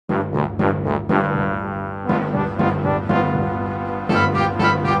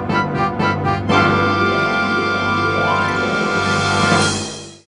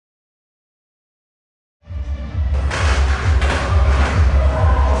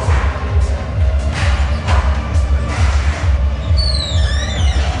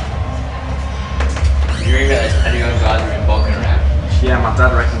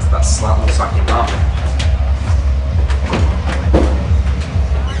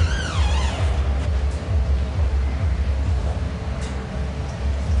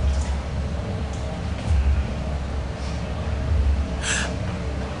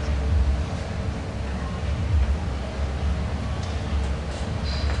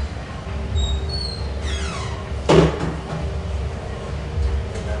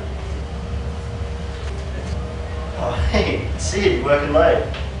you working late?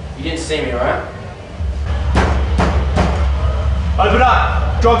 You didn't see me, right? Open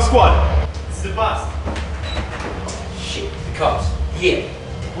up! Drug squad! This is a bust. Shit, the cops. Yeah.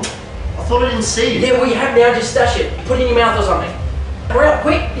 I thought I didn't see you. Yeah, well you have now, just stash it. Put it in your mouth or something. Hurry up,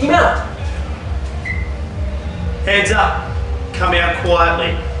 quick, in your mouth. Hands up! Come out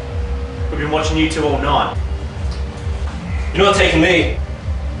quietly. We've been watching you two all night. You're not taking me.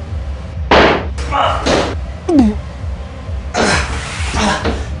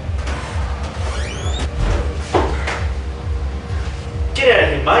 Get out of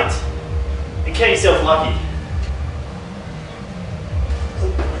here, mate. And count yourself lucky.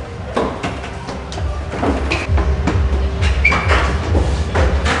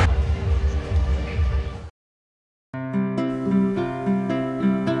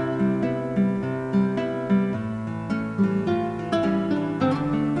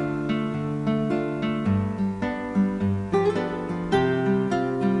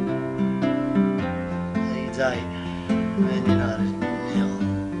 Man United, nil.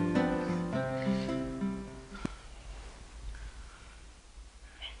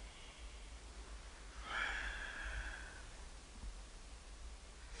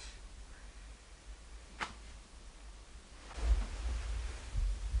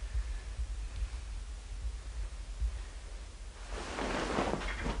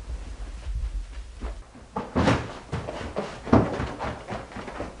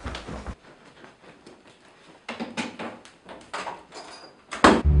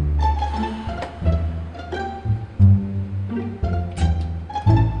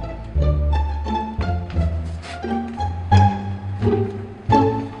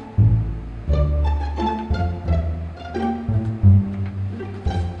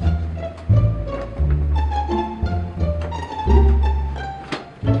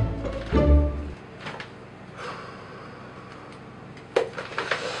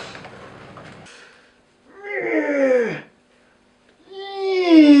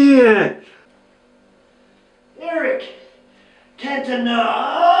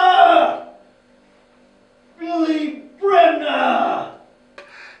 Cantona! Billy Brenner!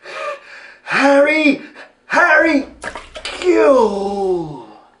 Harry Q!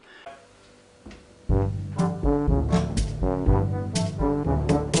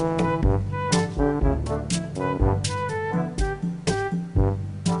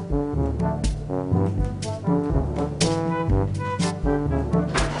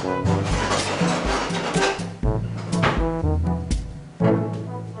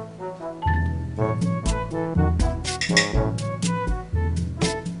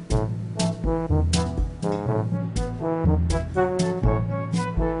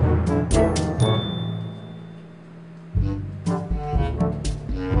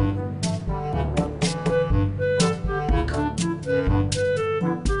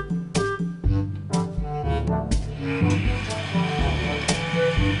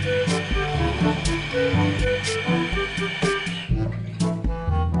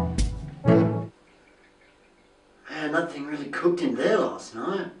 Man, that thing really cooked in there last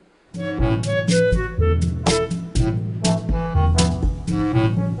night.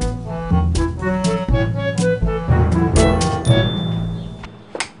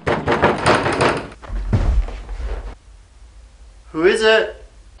 Who is it?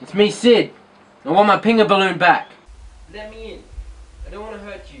 It's me, Sid. I want my pinger balloon back. Let me in. I don't want to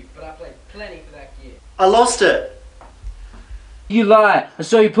hurt you, but I played plenty for that gear. I lost it. You lie. I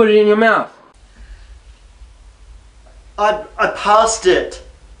saw you put it in your mouth. I passed it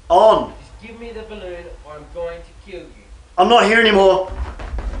on. Just give me the balloon or I'm going to kill you. I'm not here anymore.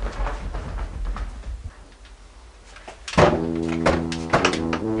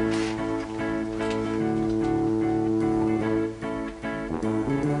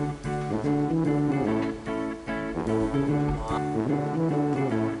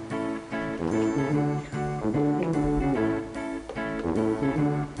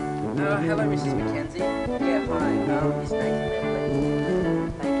 Hello, Mrs. Mackenzie. Yeah, hi. Is Nathan there,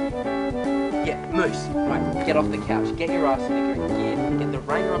 please? Thank you. Yeah, Moose. Right, get off the couch. Get your ass in the gear. Get the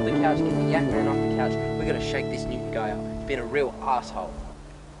Rainer off the couch. Get the Yakman off the couch. We're gonna shake this Newton guy up. He's been a real asshole.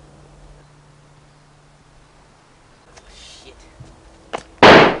 Shit.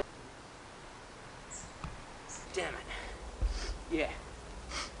 Damn it. Yeah.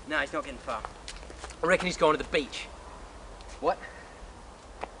 No, he's not getting far. I reckon he's going to the beach. What?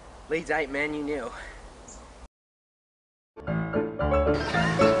 Leeds 8, Man U 0.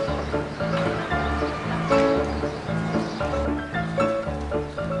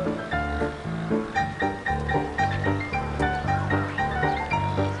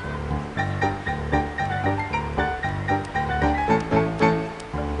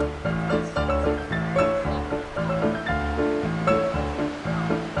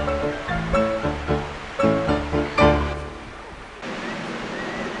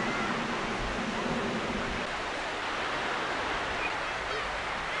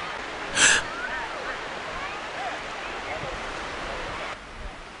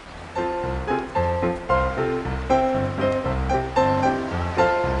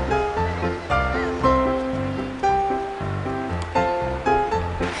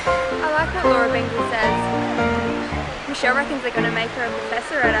 reckons they're going to make her a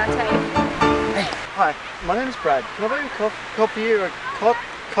professor at our table. Hey, hi, my name's Brad. Can I buy you a coffee or a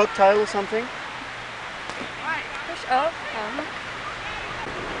cocktail or something? Push off.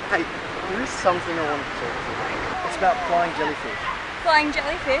 Hey, there is something I want to talk to you. It's about flying jellyfish. Flying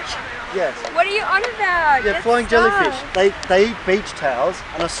jellyfish? Yes. What are you on about? Yeah, Get flying stuck. jellyfish. They eat beach towels,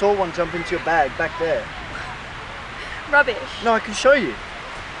 and I saw one jump into your bag back there. Rubbish. No, I can show you.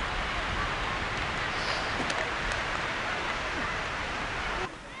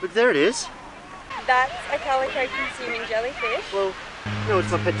 Look, there it is. That's a calico-consuming jellyfish. Well, no,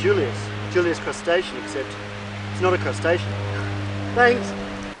 it's my pet Julius. Julius crustacean, except it's not a crustacean. Thanks.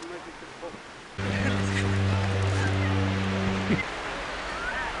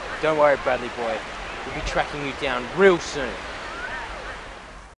 Don't worry, Bradley boy. We'll be tracking you down real soon.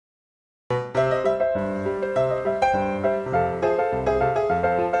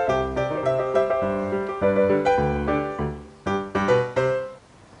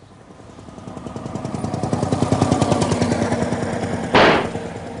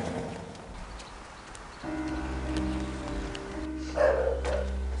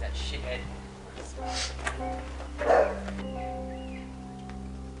 That shithead.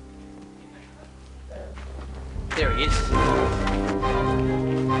 There he is.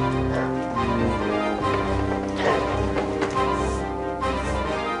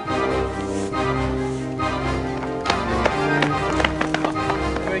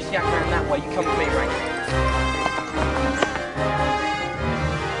 Moose, you around that way. You come with me, right?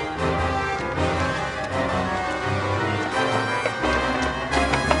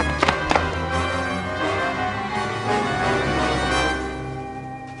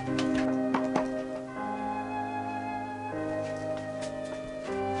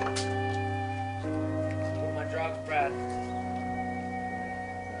 My drugs, Brad.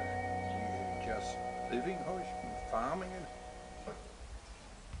 Just living or farming it?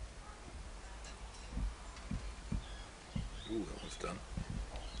 Ooh, that was done.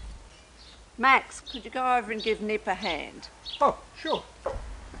 Max, could you go over and give Nip a hand? Oh, sure.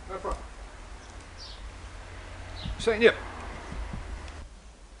 No problem. Senior.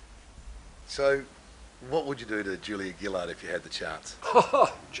 So, what would you do to Julia Gillard if you had the chance?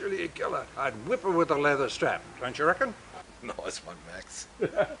 Oh, Julia Gillard. I'd whip her with a leather strap, don't you reckon? Nice one, Max.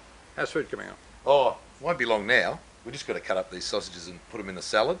 How's food coming up? Oh, won't be long now. We just got to cut up these sausages and put them in the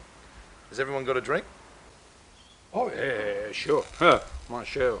salad. Has everyone got a drink? Oh, yeah, sure. Huh, my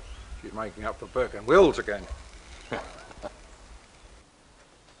Cheryl. She's making up for Burke and Wills again.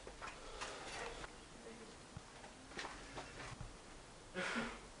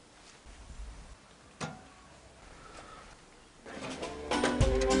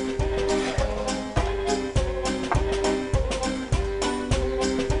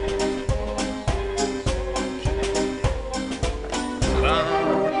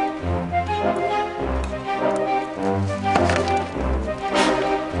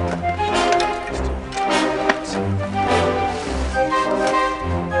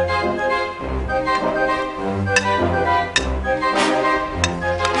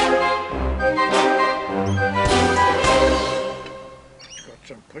 Got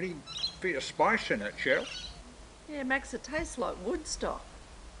some pretty bit of spice in it, Cheryl. Yeah, makes it taste like Woodstock.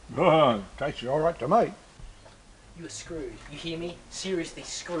 Oh, tastes all right to me. You are screwed. You hear me? Seriously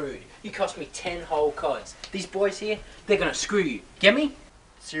screwed. You cost me 10 whole cods. These boys here, they're gonna screw you. Get me?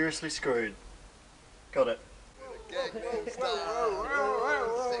 Seriously screwed. Got it. The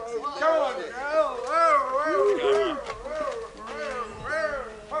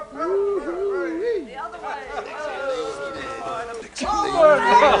other way. I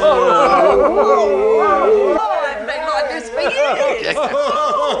haven't been like this for years.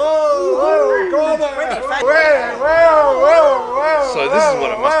 So this is what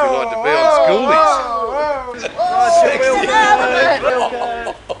it must be like to be on schoolies.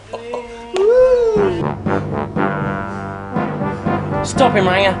 Stop him,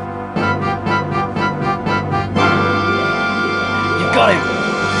 Ranger. You've got him.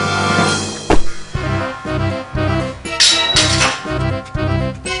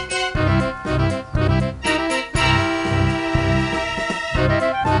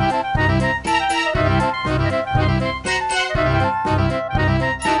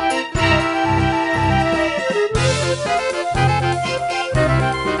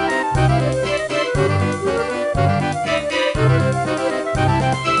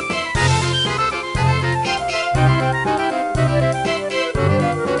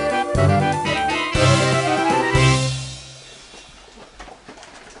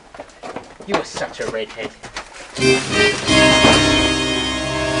 You are such a redhead.